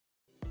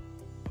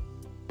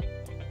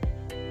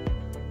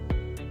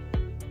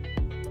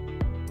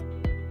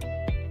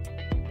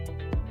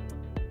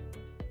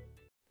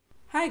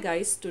Hi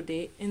guys,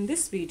 today in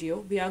this video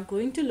we are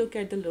going to look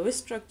at the Lewis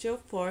structure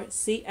for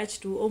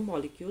CH2O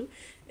molecule.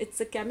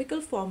 It's a chemical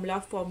formula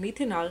for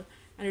methanol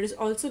and it is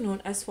also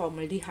known as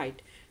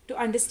formaldehyde. To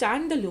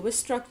understand the Lewis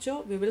structure,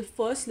 we will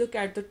first look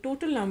at the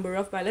total number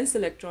of valence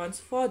electrons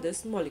for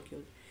this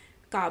molecule.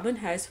 Carbon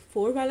has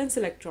 4 valence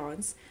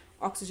electrons,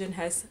 oxygen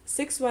has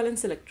 6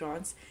 valence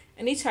electrons,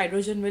 and each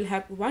hydrogen will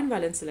have 1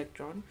 valence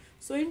electron.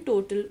 So in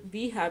total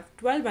we have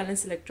 12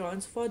 valence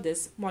electrons for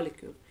this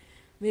molecule.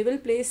 We will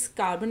place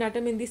carbon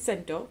atom in the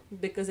center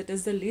because it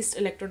is the least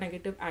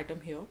electronegative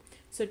atom here.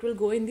 So it will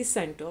go in the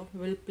center.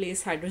 We will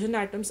place hydrogen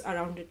atoms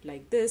around it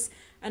like this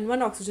and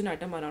one oxygen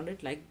atom around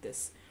it like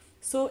this.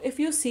 So if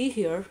you see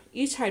here,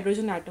 each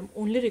hydrogen atom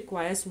only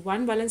requires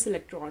one valence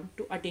electron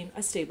to attain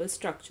a stable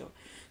structure.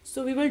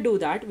 So we will do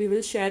that. We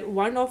will share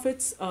one of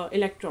its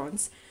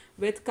electrons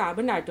with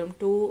carbon atom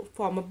to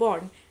form a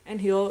bond,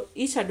 and here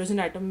each hydrogen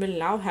atom will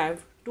now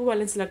have 2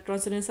 valence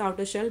electrons in its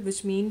outer shell,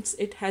 which means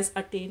it has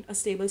attained a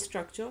stable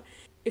structure.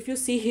 If you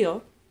see here,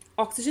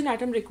 oxygen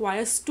atom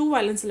requires 2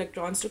 valence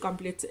electrons to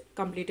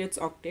complete its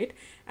octet,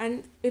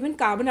 and even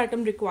carbon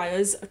atom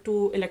requires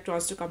 2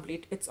 electrons to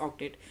complete its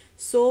octet.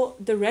 So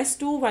the rest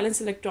 2 valence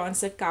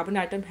electrons that carbon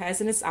atom has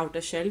in its outer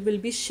shell will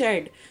be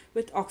shared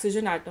with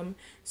oxygen atom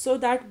so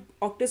that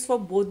octets for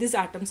both these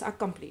atoms are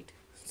complete.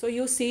 So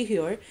you see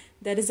here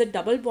there is a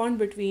double bond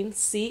between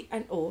C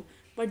and O,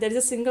 but there is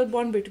a single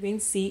bond between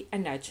C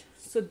and H.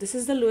 So this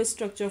is the Lewis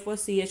structure for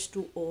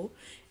CH2O,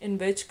 in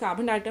which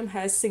carbon atom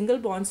has single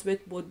bonds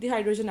with both the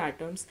hydrogen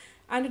atoms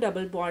and a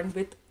double bond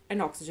with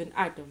an oxygen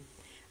atom.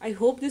 I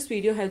hope this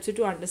video helps you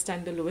to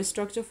understand the Lewis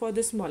structure for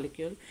this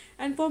molecule,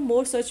 and for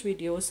more such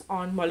videos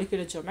on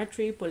molecular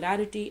geometry,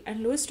 polarity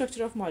and Lewis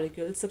structure of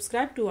molecules,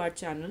 subscribe to our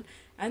channel,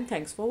 and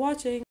thanks for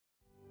watching.